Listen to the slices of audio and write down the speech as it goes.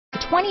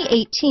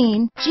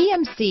2018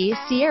 GMC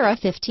Sierra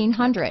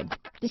 1500.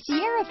 The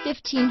Sierra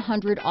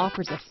 1500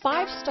 offers a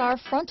 5-star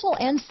frontal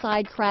and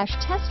side crash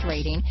test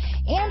rating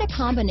and a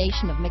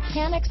combination of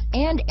mechanics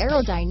and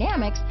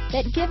aerodynamics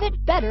that give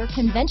it better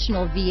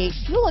conventional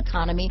V8 fuel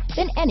economy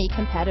than any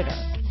competitor.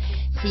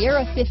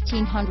 Sierra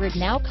 1500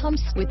 now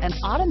comes with an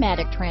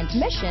automatic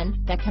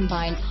transmission that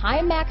combines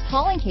high max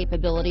hauling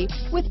capability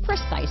with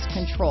precise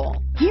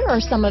control. Here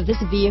are some of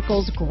this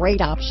vehicle's great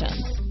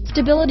options: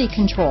 stability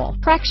control,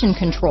 traction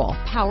control,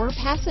 power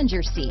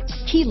passenger seat,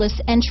 keyless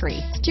entry,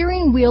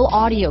 steering wheel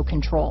audio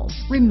controls,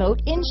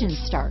 remote engine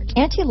start,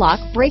 anti-lock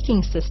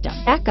braking system,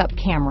 backup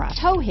camera,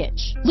 tow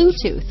hitch,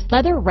 Bluetooth,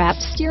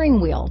 leather-wrapped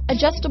steering wheel,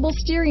 adjustable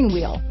steering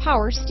wheel,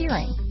 power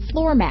steering,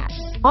 floor mats,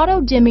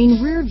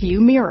 auto-dimming rear view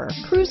mirror,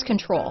 cruise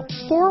control,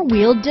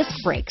 4-wheel disc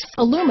brakes,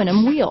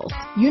 aluminum wheels,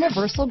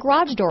 universal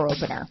garage door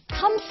opener.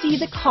 Come see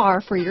the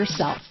car for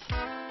yourself.